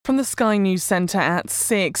From the Sky News Centre at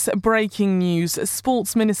 6, breaking news.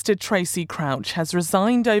 Sports Minister Tracy Crouch has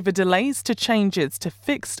resigned over delays to changes to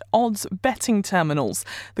fixed odds betting terminals.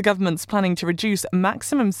 The government's planning to reduce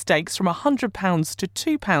maximum stakes from £100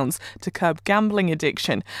 to £2 to curb gambling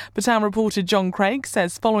addiction. But our reporter John Craig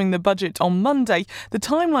says following the budget on Monday, the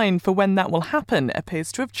timeline for when that will happen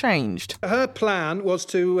appears to have changed. Her plan was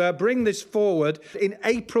to bring this forward in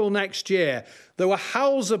April next year. There were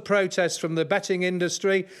howls of protest from the betting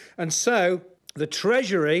industry, and so the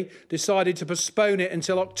Treasury decided to postpone it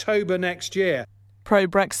until October next year.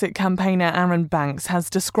 Pro-Brexit campaigner Aaron Banks has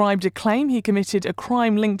described a claim he committed a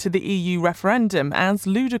crime linked to the EU referendum as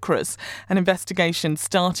ludicrous. An investigation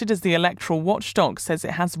started as the electoral watchdog says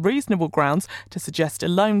it has reasonable grounds to suggest a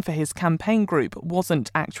loan for his campaign group wasn't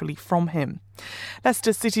actually from him.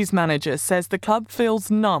 Leicester City's manager says the club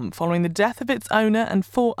feels numb following the death of its owner and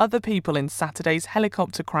 4 other people in Saturday's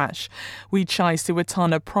helicopter crash. Wichai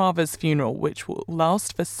Suwatana Prava's funeral, which will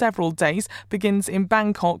last for several days, begins in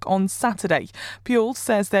Bangkok on Saturday. Puel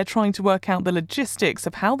says they're trying to work out the logistics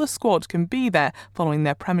of how the squad can be there following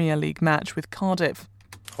their Premier League match with Cardiff.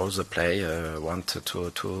 All the players want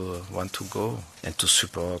to go and to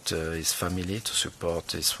support his family, to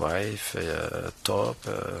support his wife, all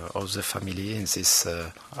the family in this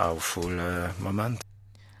awful moment.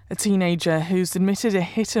 A teenager who's admitted a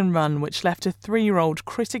hit and run which left a 3-year-old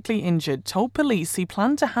critically injured told police he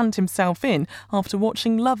planned to hand himself in after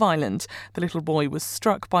watching Love Island. The little boy was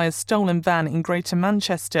struck by a stolen van in Greater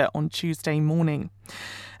Manchester on Tuesday morning.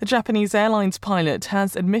 A Japanese Airlines pilot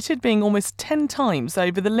has admitted being almost 10 times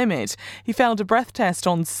over the limit. He failed a breath test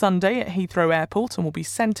on Sunday at Heathrow Airport and will be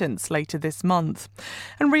sentenced later this month.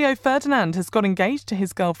 And Rio Ferdinand has got engaged to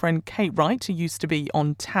his girlfriend Kate Wright, who used to be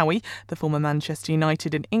on Towie. The former Manchester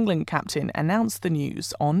United and England captain announced the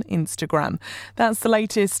news on Instagram. That's the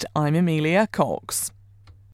latest. I'm Amelia Cox.